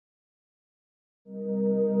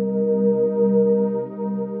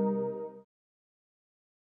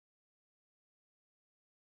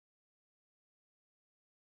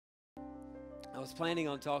was planning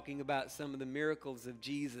on talking about some of the miracles of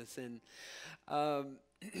Jesus, and um,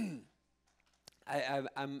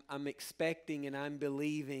 I'm expecting and I'm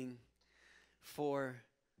believing for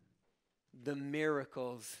the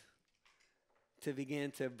miracles to begin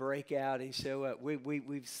to break out and show up.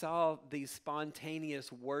 We've saw these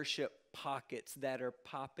spontaneous worship pockets that are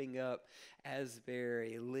popping up,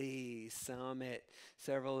 Asbury, Lee, Summit,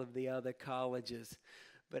 several of the other colleges.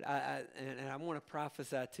 But I want to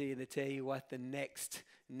prophesy to you to tell you what the next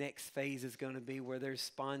phase is going to be, where there's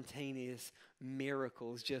spontaneous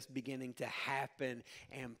miracles just beginning to happen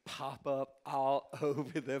and pop up all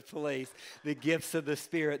over the place. The gifts of the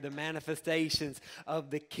Spirit, the manifestations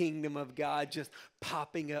of the kingdom of God just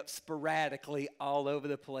popping up sporadically all over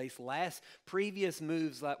the place. Previous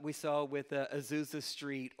moves like we saw with Azusa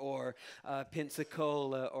Street or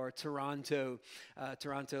Pensacola or Toronto.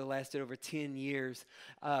 Toronto lasted over 10 years.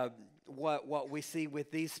 What we see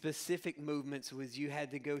with these specific movements was you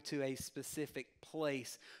had to go to a specific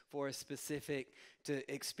place for a specific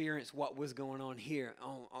to experience what was going on here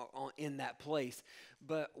in that place.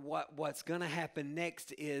 But what's going to happen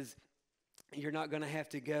next is you're not going to have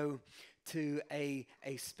to go to a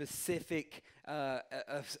specific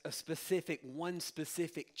one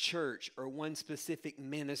specific church or one specific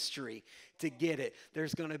ministry to get it.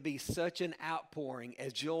 There's going to be such an outpouring,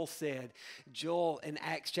 as Joel said. Joel in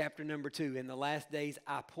Acts chapter number 2, in the last days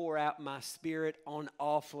I pour out my Spirit on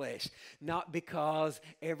all flesh. Not because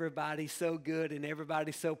everybody's so good and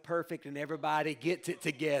everybody's so perfect and everybody gets it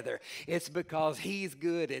together. It's because He's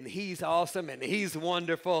good and He's awesome and He's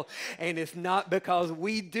wonderful. And it's not because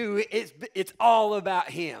we do it. It's all about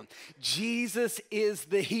Him. Jesus is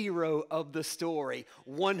the hero of the story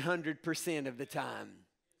 100% of the time.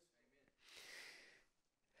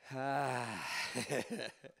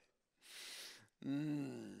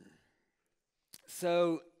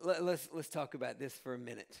 So let's talk about this for a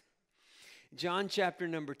minute. John chapter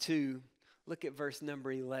number 2, look at verse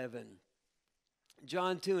number 11.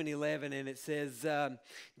 John 2 and 11, and it says,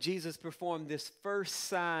 Jesus performed this first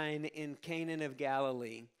sign in Cana of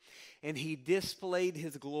Galilee, and He displayed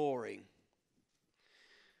His glory.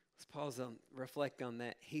 Let's pause and reflect on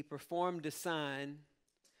that. He performed a sign,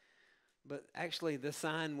 but actually the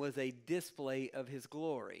sign was a display of His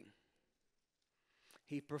glory.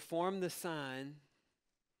 He performed the sign,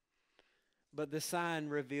 but the sign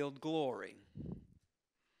revealed glory.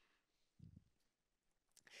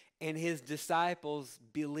 And His disciples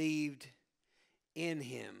believed in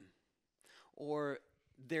Him, or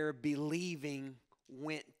their believing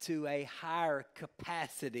went to a higher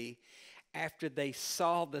capacity after they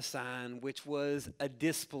saw the sign, which was a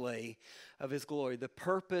display of His glory. The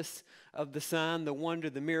purpose of the sign, the wonder,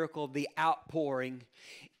 the miracle, the outpouring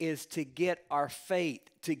is to get our faith,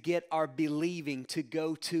 to get our believing to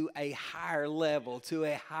go to a higher level, to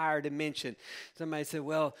a higher dimension. Somebody said,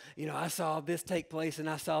 well, I saw this take place and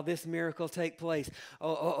I saw this miracle take place.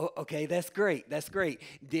 Okay, that's great. That's great.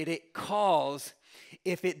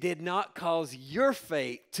 If it did not cause your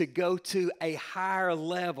faith to go to a higher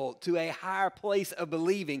level, to a higher place of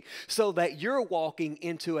believing, so that you're walking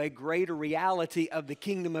into a greater reality of the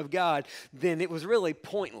kingdom of God, then it was really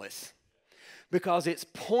pointless. Because it's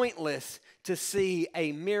pointless to see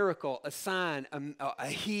a miracle, a sign, a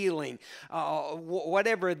healing,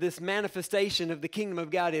 whatever this manifestation of the kingdom of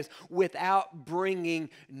God is, without bringing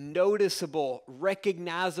noticeable,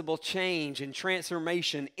 recognizable change and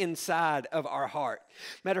transformation inside of our heart.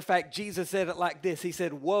 Matter of fact, Jesus said it like this. He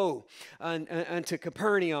said, woe unto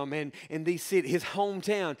Capernaum and these cities, His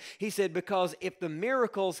hometown. He said, because if the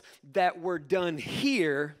miracles that were done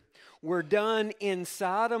here were done in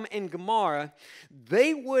Sodom and Gomorrah,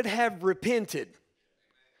 they would have repented.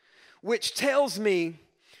 Which tells me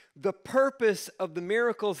the purpose of the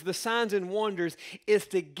miracles, the signs and wonders, is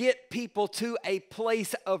to get people to a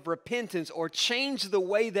place of repentance or change the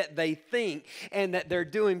way that they think and that they're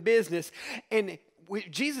doing business. And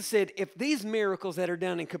Jesus said if these miracles that are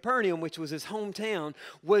done in Capernaum, which was His hometown,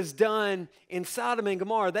 was done in Sodom and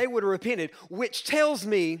Gomorrah, they would have repented, which tells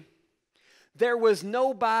me there was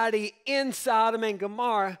nobody in Sodom and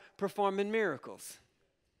Gomorrah performing miracles.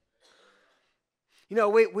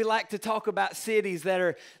 We like to talk about cities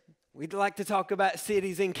we'd like to talk about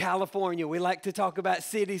cities in California. We like to talk about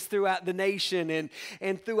cities throughout the nation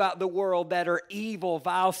and throughout the world that are evil,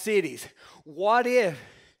 vile cities. What if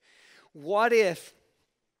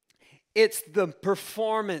It's the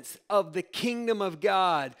performance of the kingdom of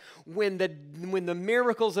God when the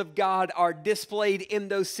miracles of God are displayed in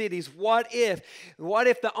those cities. What if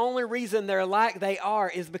the only reason they're like they are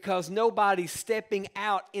is because nobody's stepping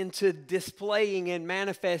out into displaying and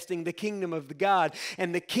manifesting the kingdom of God,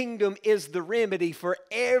 and the kingdom is the remedy for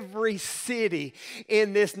every city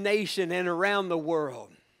in this nation and around the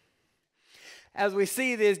world. As we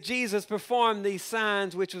see this, Jesus performed these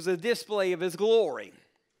signs, which was a display of his glory.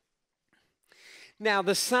 Now,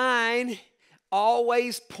 the sign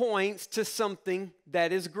always points to something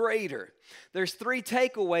that is greater. There's 3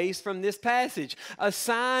 takeaways from this passage. A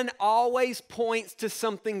sign always points to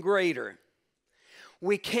something greater.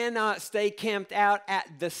 We cannot stay camped out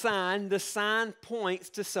at the sign. The sign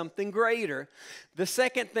points to something greater. The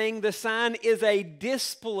second thing, the sign is a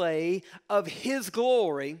display of his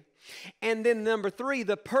glory. And then number 3,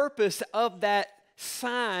 the purpose of that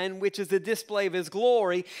sign, which is the display of his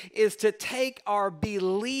glory, is to take our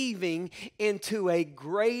believing into a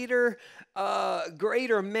greater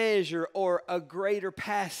measure or a greater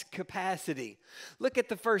capacity. Look at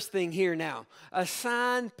the first thing here now. A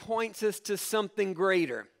sign points us to something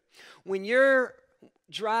greater. When you're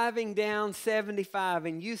driving down 75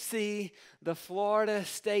 and you see the Florida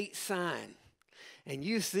state sign, and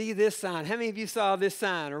you see this sign, how many of you saw this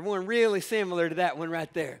sign or one really similar to that one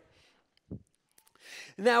right there?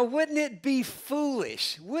 Now, wouldn't it be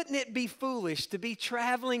foolish to be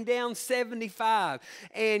traveling down 75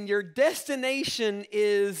 and your destination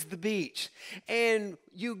is the beach, and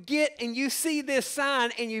you see this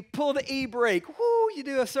sign and you pull the e-brake, whoo, you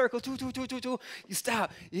do a circle, you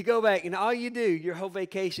stop, you go back, and all you do your whole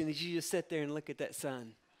vacation is you just sit there and look at that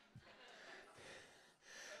sign.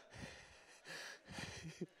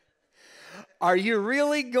 Are you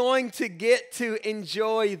really going to get to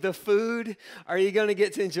enjoy the food? Are you going to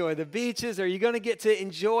get to enjoy the beaches? Are you going to get to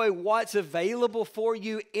enjoy what's available for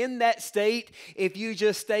you in that state if you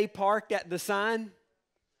just stay parked at the sign?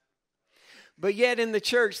 But yet in the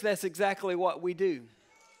church, that's exactly what we do.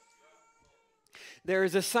 There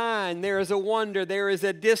is a sign, there is a wonder, there is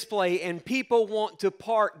a display, and people want to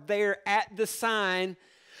park there at the sign.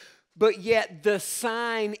 But yet the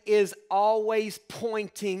sign is always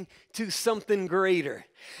pointing to something greater.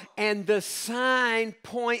 And the sign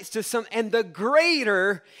points to and the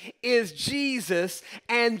greater is Jesus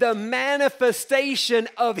and the manifestation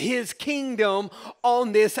of his kingdom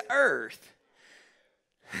on this earth.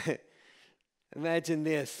 Imagine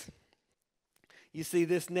this. You see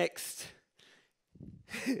this next.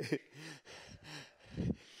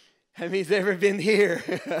 How many's ever been here?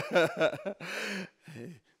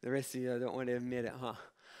 The rest of you don't want to admit it, huh?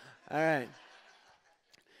 All right.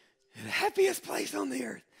 The happiest place on the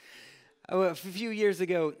earth. Oh, a few years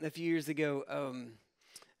ago,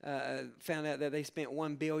 found out that they spent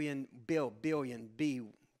 $1 billion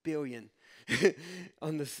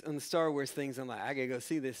on the Star Wars things. I'm like, I gotta go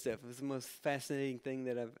see this stuff. It was the most fascinating thing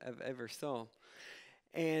that I've ever saw.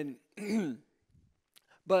 And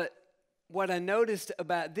but what I noticed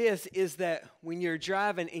about this is that when you're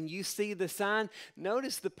driving and you see the sign,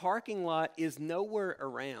 notice the parking lot is nowhere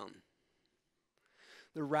around.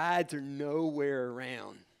 The rides are nowhere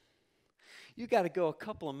around. You got to go a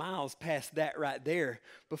couple of miles past that right there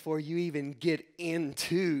before you even get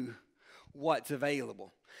into what's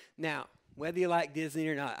available. Now, whether you like Disney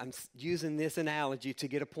or not, I'm using this analogy to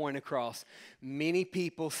get a point across. Many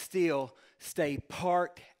people still stay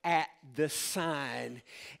parked at the sign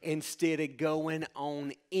instead of going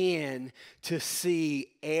on in to see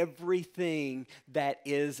everything that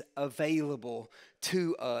is available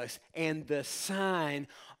to us. And the sign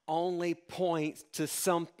only points to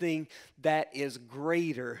something that is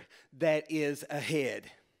greater, that is ahead.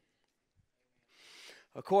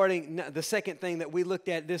 The second thing that we looked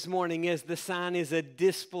at this morning is the sign is a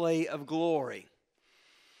display of glory.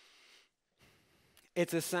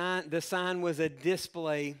 It's a sign. The sign was a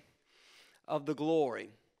display of the glory.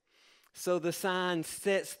 So the sign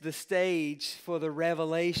sets the stage for the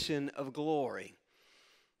revelation of glory.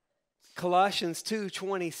 Colossians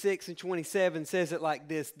 2:26 and 27 says it like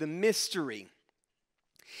this: the mystery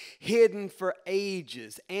hidden for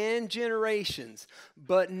ages and generations,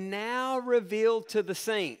 but now revealed to the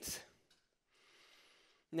saints.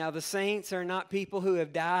 Now the saints are not people who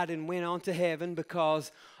have died and went on to heaven,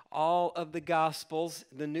 because all of the Gospels,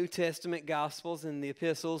 the New Testament Gospels and the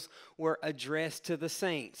epistles, were addressed to the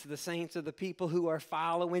saints. The saints are the people who are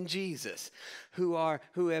following Jesus, who are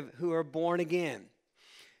born again.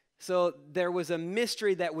 So there was a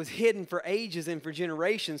mystery that was hidden for ages and for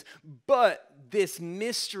generations, but this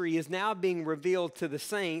mystery is now being revealed to the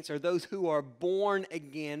saints, or those who are born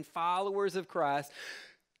again, followers of Christ.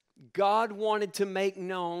 God wanted to make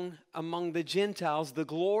known among the Gentiles the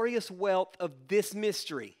glorious wealth of this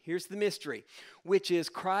mystery. Here's the mystery, which is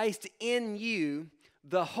Christ in you,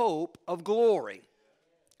 the hope of glory.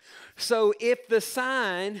 So if the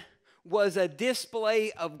sign was a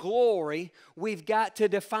display of glory, we've got to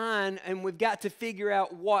define and we've got to figure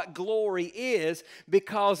out what glory is,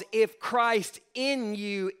 because if Christ in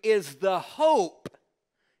you is the hope,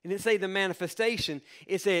 it didn't say the manifestation,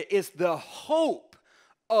 it said it's the hope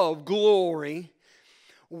of glory.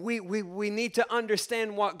 We need to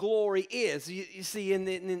understand what glory is. You see,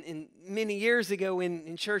 in many years ago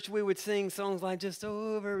in church, we would sing songs like "Just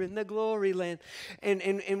Over in the Glory Land,"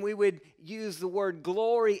 and we would use the word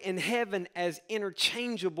glory in heaven as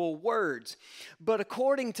interchangeable words. But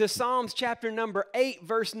according to Psalms chapter number 8,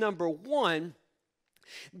 verse number 1,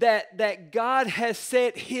 that God has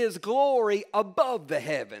set His glory above the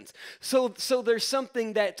heavens. So there's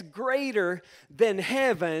something that's greater than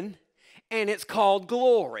heaven, and it's called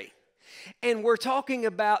glory. And we're talking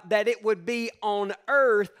about that it would be on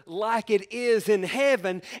earth like it is in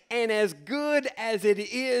heaven. And as good as it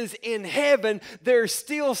is in heaven, there's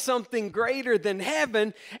still something greater than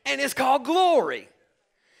heaven, and it's called glory.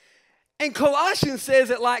 And Colossians says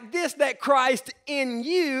it like this, that Christ in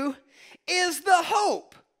you is the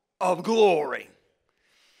hope of glory.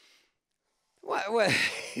 What?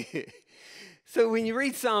 So when you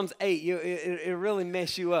read Psalms 8, it really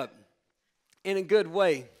mess you up in a good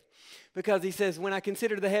way, because he says, when I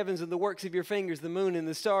consider the heavens and the works of your fingers, the moon and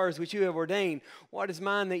the stars which you have ordained, what is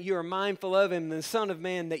mine that you are mindful of him, the Son of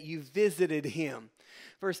Man that you visited him?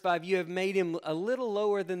 Verse 5, you have made him a little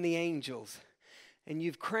lower than the angels, and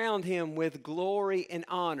you've crowned him with glory and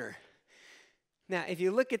honor. Now, if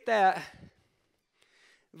you look at that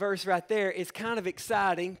verse right there, it's kind of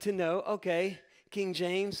exciting to know, okay, King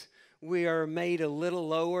James, we are made a little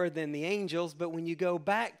lower than the angels. But when you go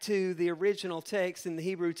back to the original text in the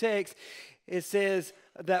Hebrew text, it says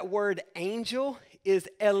that word angel is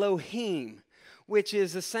Elohim, which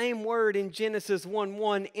is the same word in Genesis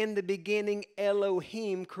 1:1. In the beginning,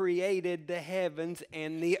 Elohim created the heavens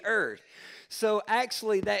and the earth. So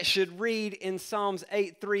actually that should read in Psalms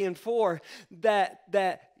 8:3 and 4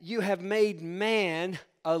 that you have made man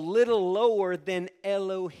a little lower than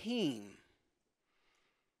Elohim.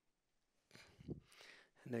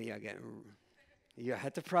 I know you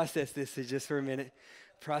have to process this just for a minute.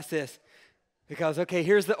 Process. Because, okay,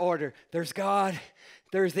 here's the order. There's God,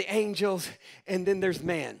 there's the angels, and then there's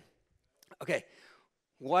man. Okay,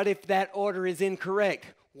 what if that order is incorrect?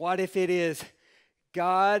 What if it is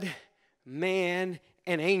God, man,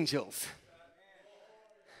 and angels?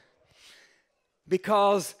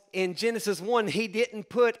 Because in Genesis 1, he didn't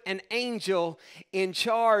put an angel in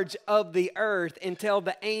charge of the earth and tell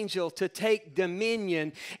the angel to take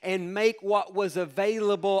dominion and make what was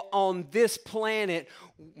available on this planet,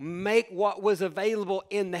 make what was available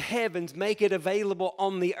in the heavens, make it available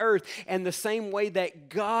on the earth. And the same way that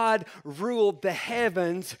God ruled the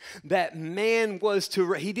heavens, that man was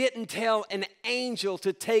to, he didn't tell an angel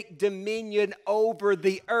to take dominion over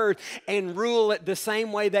the earth and rule it the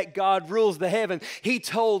same way that God rules the heaven. He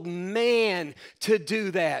told man to do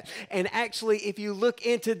that. And actually, if you look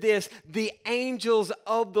into this, the angels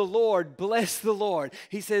of the Lord, bless the Lord.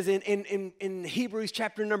 He says in Hebrews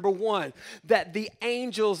chapter number 1 that the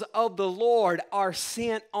angels of the Lord are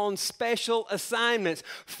sent on special assignments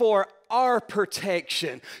for our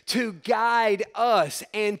protection, to guide us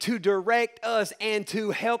and to direct us and to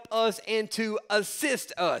help us and to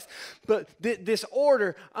assist us. But this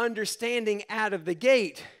order, understanding out of the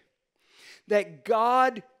gate that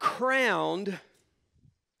God crowned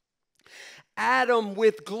Adam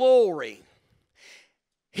with glory.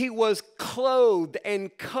 He was clothed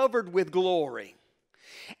and covered with glory.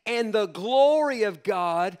 And the glory of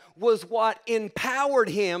God was what empowered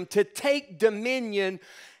him to take dominion,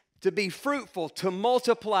 to be fruitful, to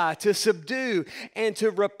multiply, to subdue, and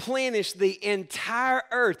to replenish the entire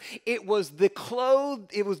earth. It was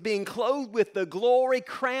being clothed with the glory,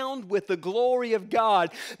 crowned with the glory of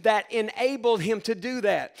God that enabled him to do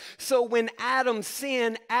that. So when Adam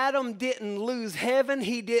sinned, Adam didn't lose heaven,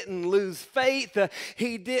 he didn't lose faith,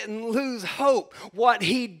 he didn't lose hope. What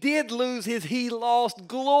he did lose is he lost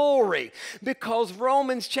glory, because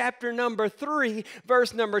Romans chapter number 3,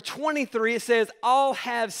 verse number 23, it says, all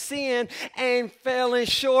have sinned and fallen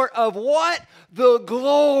short of what? The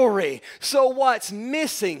glory. So what's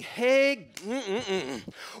missing?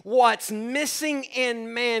 What's missing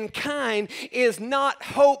in mankind is not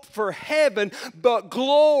hope for heaven, but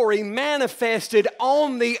glory manifested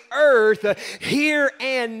on the earth here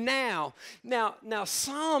and now. Now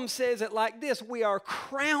Psalm says it like this: we are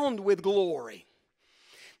crowned with glory.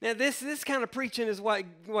 Now, this kind of preaching is what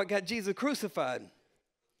got Jesus crucified.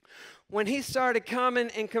 When he started coming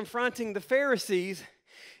and confronting the Pharisees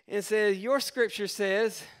and said, your scripture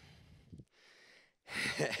says,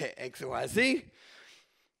 XYZ,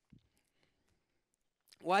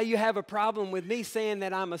 why you have a problem with me saying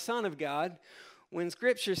that I'm a son of God when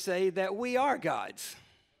scriptures say that we are gods?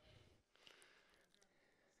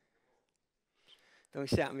 Don't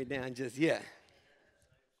shout me down just yet.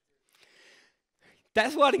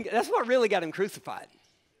 That's what really got him crucified.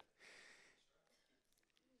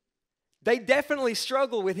 They definitely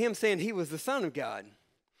struggled with him saying he was the Son of God.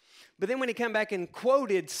 But then when he came back and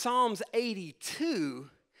quoted Psalms 82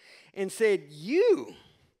 and said, you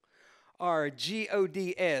are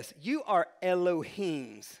Gods, you are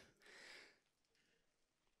Elohims.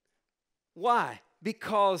 Why?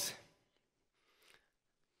 Because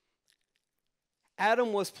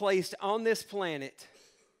Adam was placed on this planet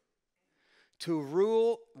to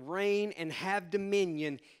rule, reign, and have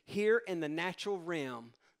dominion here in the natural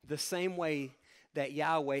realm the same way that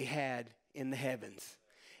Yahweh had in the heavens.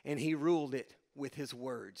 And he ruled it with his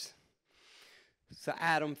words. So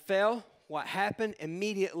Adam fell. What happened?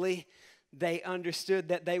 Immediately they understood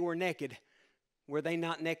that they were naked. Were they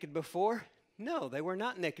not naked before? No, they were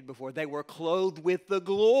not naked before. They were clothed with the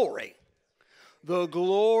glory. The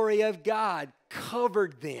glory of God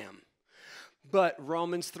covered them. But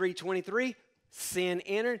Romans 3:23, sin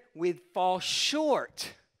entered, we fall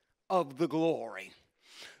short of the glory.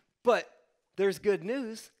 But there's good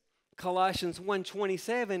news. Colossians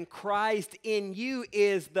 1:27, Christ in you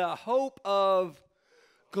is the hope of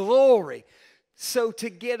glory. So to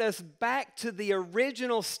get us back to the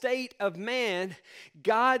original state of man,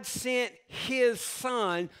 God sent his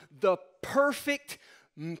Son, the perfect,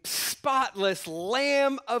 spotless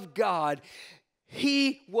Lamb of God.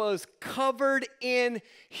 He was covered in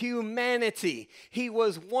humanity. He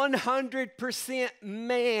was 100%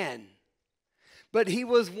 man, but he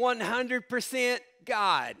was 100%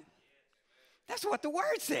 God. That's what the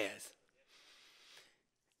word says.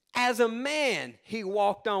 As a man, he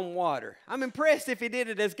walked on water. I'm impressed if he did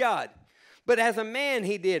it as God. But as a man,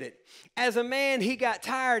 he did it. As a man, he got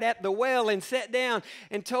tired at the well and sat down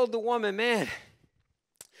and told the woman, man,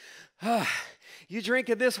 you drink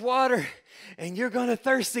of this water and you're going to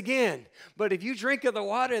thirst again. But if you drink of the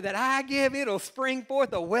water that I give, it'll spring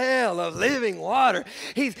forth a well of living water.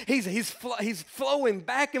 He's flowing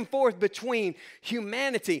back and forth between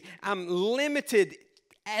humanity. I'm limited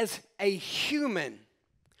as a human,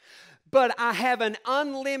 but I have an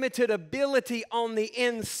unlimited ability on the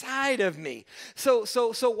inside of me. So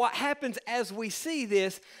what happens as we see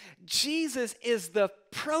this, Jesus is the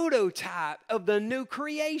prototype of the new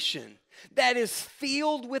creation that is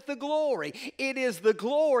filled with the glory. It is the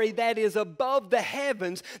glory that is above the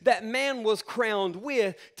heavens that man was crowned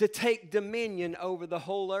with to take dominion over the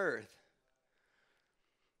whole earth.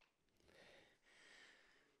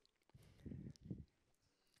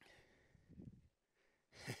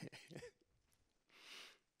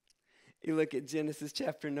 You look at Genesis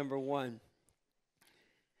chapter number 1.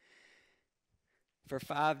 For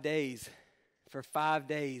 5 days,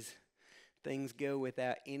 things go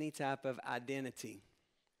without any type of identity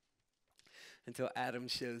until Adam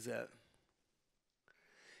shows up.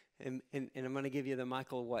 And I'm going to give you the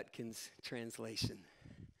Michael Watkins translation.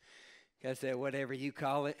 God said, whatever you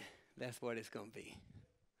call it, that's what it's going to be.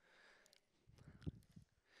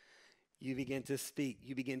 You begin to speak.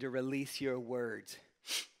 You begin to release your words.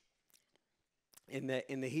 In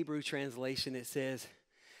the Hebrew translation, it says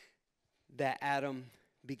that Adam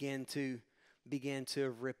began to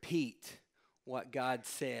repeat what God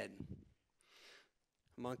said.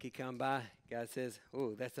 A monkey come by, God says,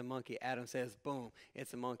 oh, that's a monkey. Adam says, boom,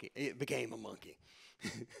 it's a monkey. It became a monkey.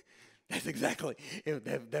 That's exactly,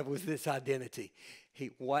 that was this identity.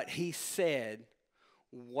 What he said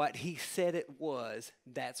it was,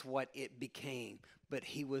 that's what it became. But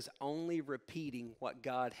he was only repeating what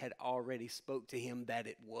God had already spoke to him that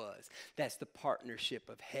it was. That's the partnership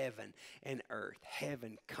of heaven and earth.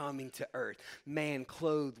 Heaven coming to earth. Man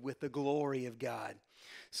clothed with the glory of God.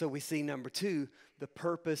 So we see number 2, the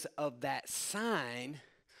purpose of that sign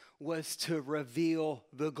was to reveal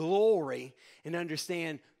the glory and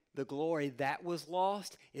understand the glory that was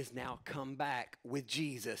lost is now come back with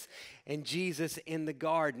Jesus. And Jesus in the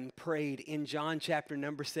garden prayed in John chapter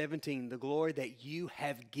number 17, the glory that you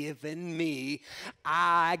have given me,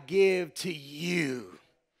 I give to you.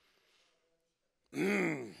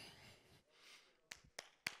 Now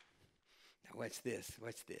watch this.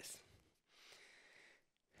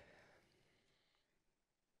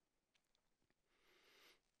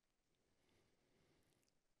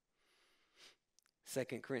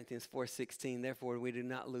 2 Corinthians 4:16, therefore we do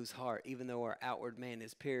not lose heart, even though our outward man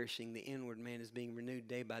is perishing, the inward man is being renewed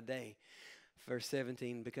day by day. Verse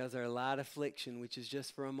 17, because our light affliction, which is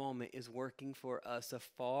just for a moment, is working for us a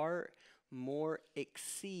far more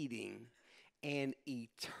exceeding and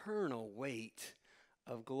eternal weight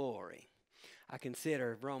of glory. I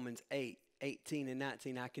consider Romans 8:18 and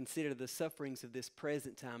 19, I consider the sufferings of this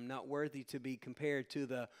present time not worthy to be compared to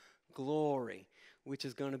the glory which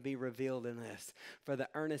is going to be revealed in us. For the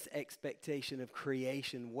earnest expectation of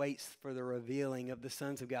creation waits for the revealing of the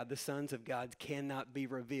sons of God. The sons of God cannot be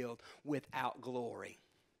revealed without glory.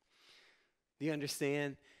 Do you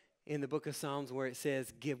understand in the book of Psalms where it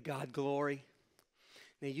says, give God glory?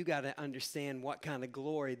 Now you got to understand what kind of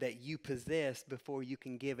glory that you possess before you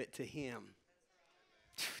can give it to him.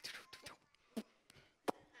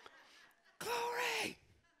 Glory!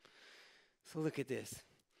 So look at this.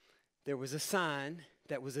 There was a sign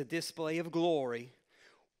that was a display of glory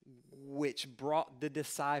which brought the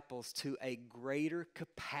disciples to a greater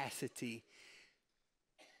capacity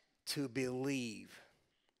to believe.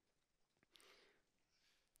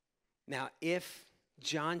 Now, if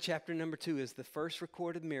John chapter number 2 is the first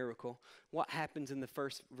recorded miracle, what happens in the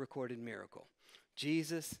first recorded miracle?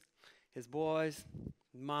 Jesus, his boys,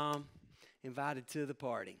 mom, invited to the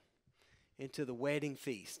party, into the wedding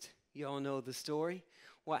feast. You all know the story.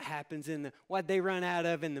 What happens what they run out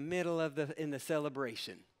of in the middle of the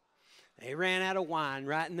celebration? They ran out of wine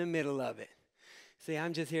right in the middle of it. See,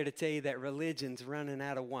 I'm just here to tell you that religion's running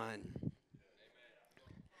out of wine.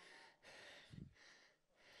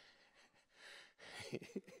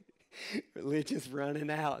 Religion's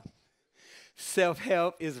running out.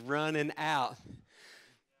 Self-help is running out.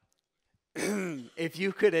 If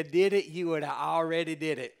you could have did it, you would have already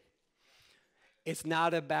did it. It's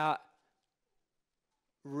not about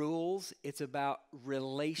rules. It's about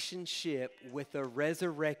relationship with the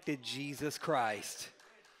resurrected Jesus Christ.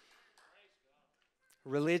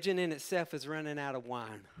 Religion in itself is running out of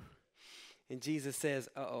wine. And Jesus says,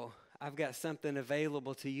 uh-oh, I've got something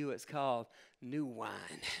available to you. It's called new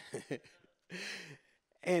wine.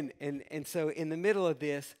 And so in the middle of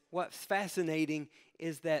this, what's fascinating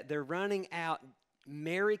is that they're running out.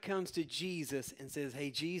 Mary comes to Jesus and says,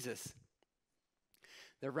 hey, Jesus,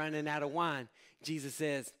 they're running out of wine. Jesus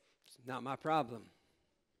says, it's not my problem.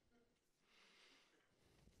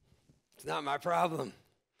 It's not my problem.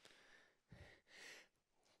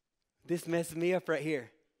 This messes me up right here.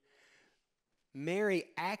 Mary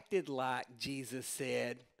acted like Jesus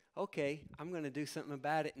said, okay, I'm going to do something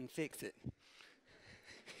about it and fix it.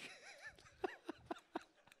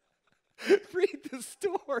 Read the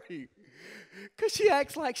story. Because she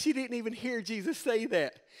acts like she didn't even hear Jesus say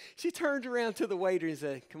that. She turned around to the waiter and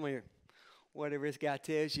said, come here. Whatever this guy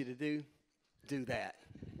tells you to do, do that.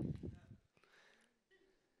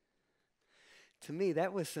 To me,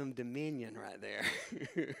 that was some dominion right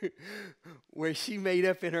there. Where she made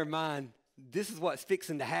up in her mind, this is what's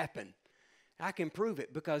fixing to happen. I can prove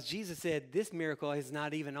it because Jesus said this miracle is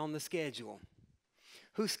not even on the schedule.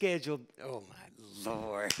 Who scheduled, oh my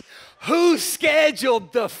Lord, who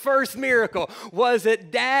scheduled the first miracle? Was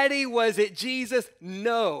it Daddy? Was it Jesus?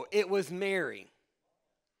 No, it was Mary.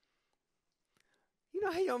 You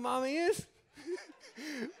know how your mama is?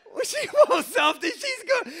 When she wants something,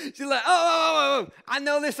 she's like, oh, I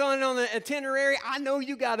know this on the itinerary. I know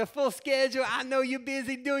you got a full schedule. I know you're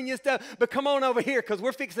busy doing your stuff, but come on over here because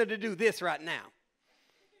we're fixing to do this right now.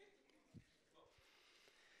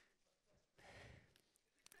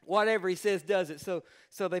 Whatever he says does it.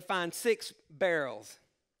 So they find 6 barrels,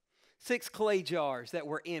 6 clay jars that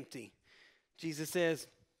were empty. Jesus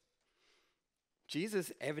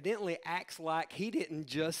evidently acts like he didn't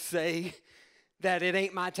just say that it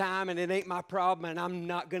ain't my time and it ain't my problem and I'm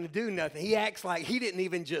not going to do nothing. He acts like he didn't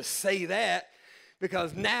even just say that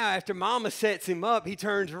because now after Mama sets him up, he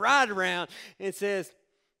turns right around and says,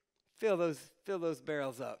 fill those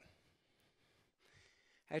barrels up.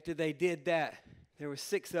 After they did that, there were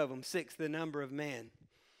 6 of them, 6 the number of man.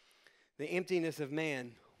 The emptiness of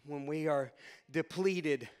man when we are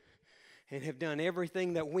depleted and have done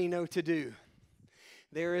everything that we know to do.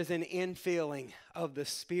 There is an infilling of the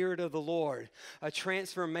Spirit of the Lord, a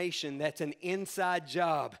transformation that's an inside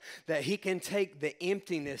job, that he can take the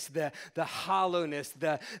emptiness, the hollowness,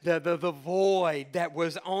 the void that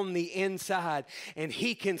was on the inside, and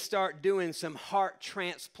he can start doing some heart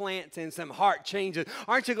transplants and some heart changes.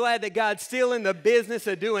 Aren't you glad that God's still in the business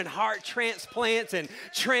of doing heart transplants and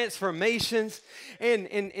transformations? And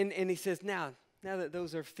he says, now that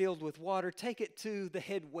those are filled with water, take it to the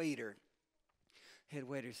head waiter. Head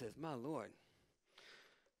waiter says, my Lord,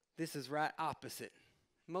 this is right opposite.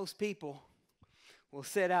 Most people will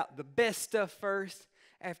set out the best stuff first.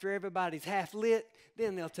 After everybody's half lit,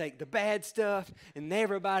 then they'll take the bad stuff, and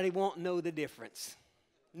everybody won't know the difference.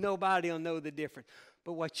 Nobody will know the difference.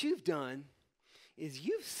 But what you've done is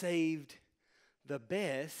you've saved the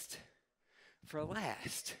best for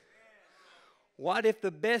last. What if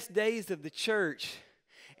the best days of the church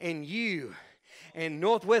and you and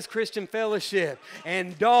Northwest Christian Fellowship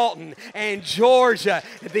and Dalton and Georgia,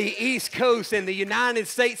 the East Coast and the United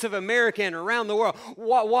States of America and around the world,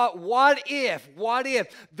 what if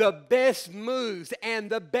the best moves and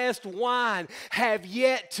the best wine have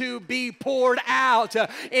yet to be poured out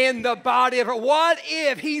in the body of it? What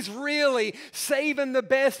if he's really saving the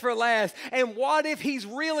best for last? And what if he's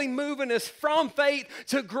really moving us from faith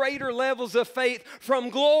to greater levels of faith, from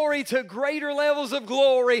glory to greater levels of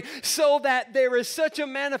glory, so that there is such a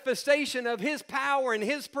manifestation of his power and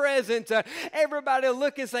his presence. Everybody will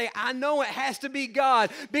look and say, I know it has to be God,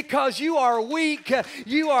 because you are weak,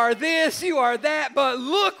 you are this, you are that, but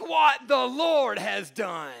look what the Lord has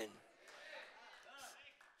done.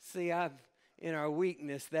 See, in our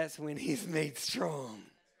weakness, that's when he's made strong.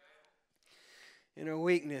 In our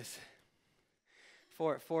weakness,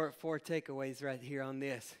 four takeaways right here on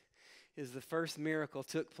this, is the first miracle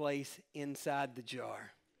took place inside the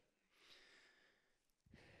jar.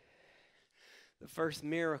 The first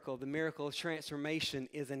miracle, the miracle of transformation,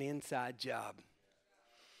 is an inside job.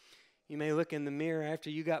 You may look in the mirror after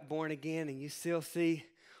you got born again and you still see,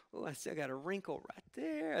 oh, I still got a wrinkle right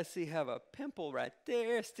there. I see I have a pimple right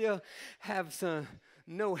there. Still have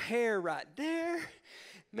no hair right there.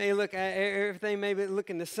 May look, everything may be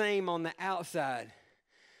looking the same on the outside.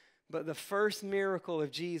 But the first miracle of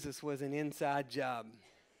Jesus was an inside job.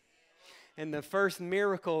 And the first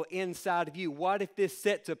miracle inside of you, what if this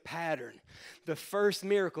sets a pattern? The first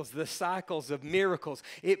miracles, the cycles of miracles,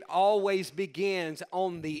 it always begins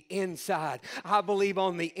on the inside. I believe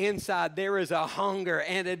on the inside there is a hunger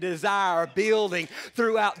and a desire building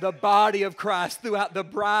throughout the body of Christ, throughout the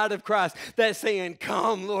bride of Christ, that's saying,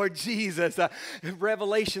 come, Lord Jesus.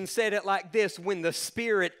 Revelation said it like this: when the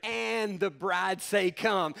Spirit and the bride say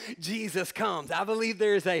come, Jesus comes. I believe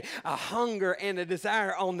there's a hunger and a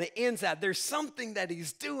desire on the inside. There's something that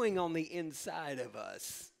he's doing on the inside of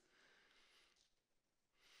us.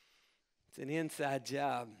 It's an inside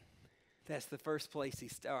job. That's the first place he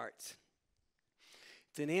starts.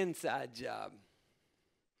 It's an inside job.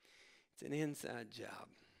 It's an inside job.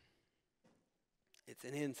 It's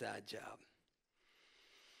an inside job.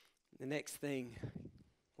 The next thing,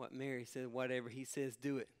 what Mary said, whatever he says,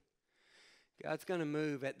 do it. God's going to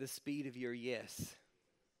move at the speed of your yes.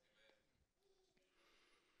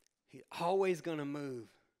 He's always going to move.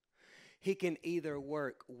 He can either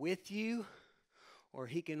work with you or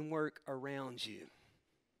he can work around you.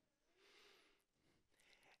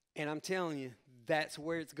 And I'm telling you, that's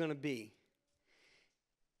where it's going to be.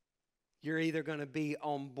 You're either going to be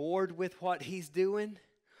on board with what he's doing,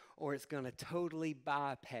 or it's going to totally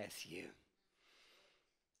bypass you.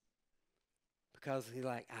 Because he's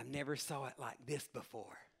like, I never saw it like this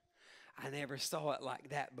before. I never saw it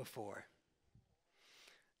like that before.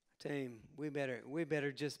 Tell him, we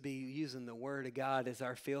better just be using the Word of God as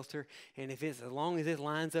our filter. And if it's, as long as it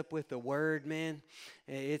lines up with the Word, man,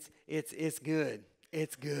 it's good.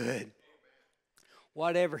 It's good.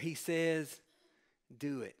 Whatever he says,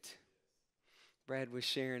 do it. Brad was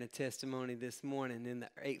sharing a testimony this morning in the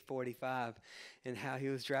 8:45 and how he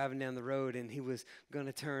was driving down the road and he was going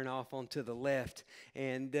to turn off onto the left.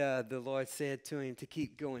 And the Lord said to him to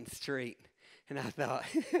keep going straight. And I thought,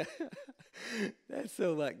 that's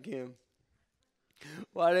so like him.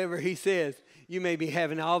 Whatever he says, you may be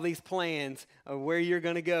having all these plans of where you're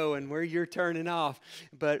going to go and where you're turning off.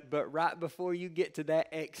 But right before you get to that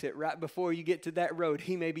exit, right before you get to that road,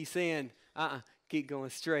 he may be saying, keep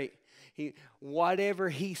going straight. Whatever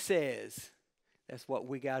he says, that's what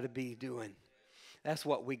we got to be doing. That's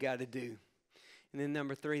what we got to do. And then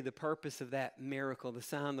number 3, the purpose of that miracle, the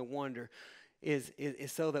sign, the wonder, is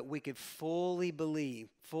so that we could fully believe.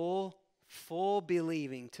 Full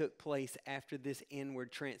believing took place after this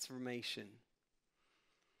inward transformation.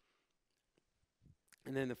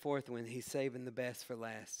 And then the 4th one, he's saving the best for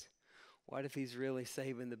last. What if he's really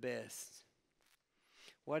saving the best?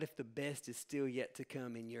 What if the best is still yet to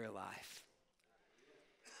come in your life?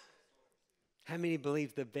 How many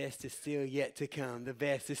believe the best is still yet to come? The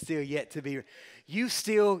best is still yet to be.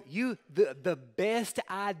 The best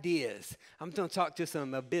ideas. I'm going to talk to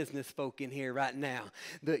some business folk in here right now.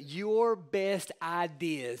 Your best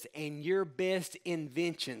ideas and your best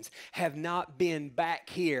inventions have not been back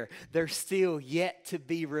here. They're still yet to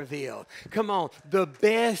be revealed. Come on. The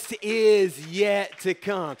best is yet to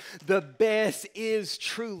come. The best is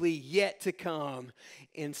truly yet to come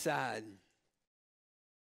inside.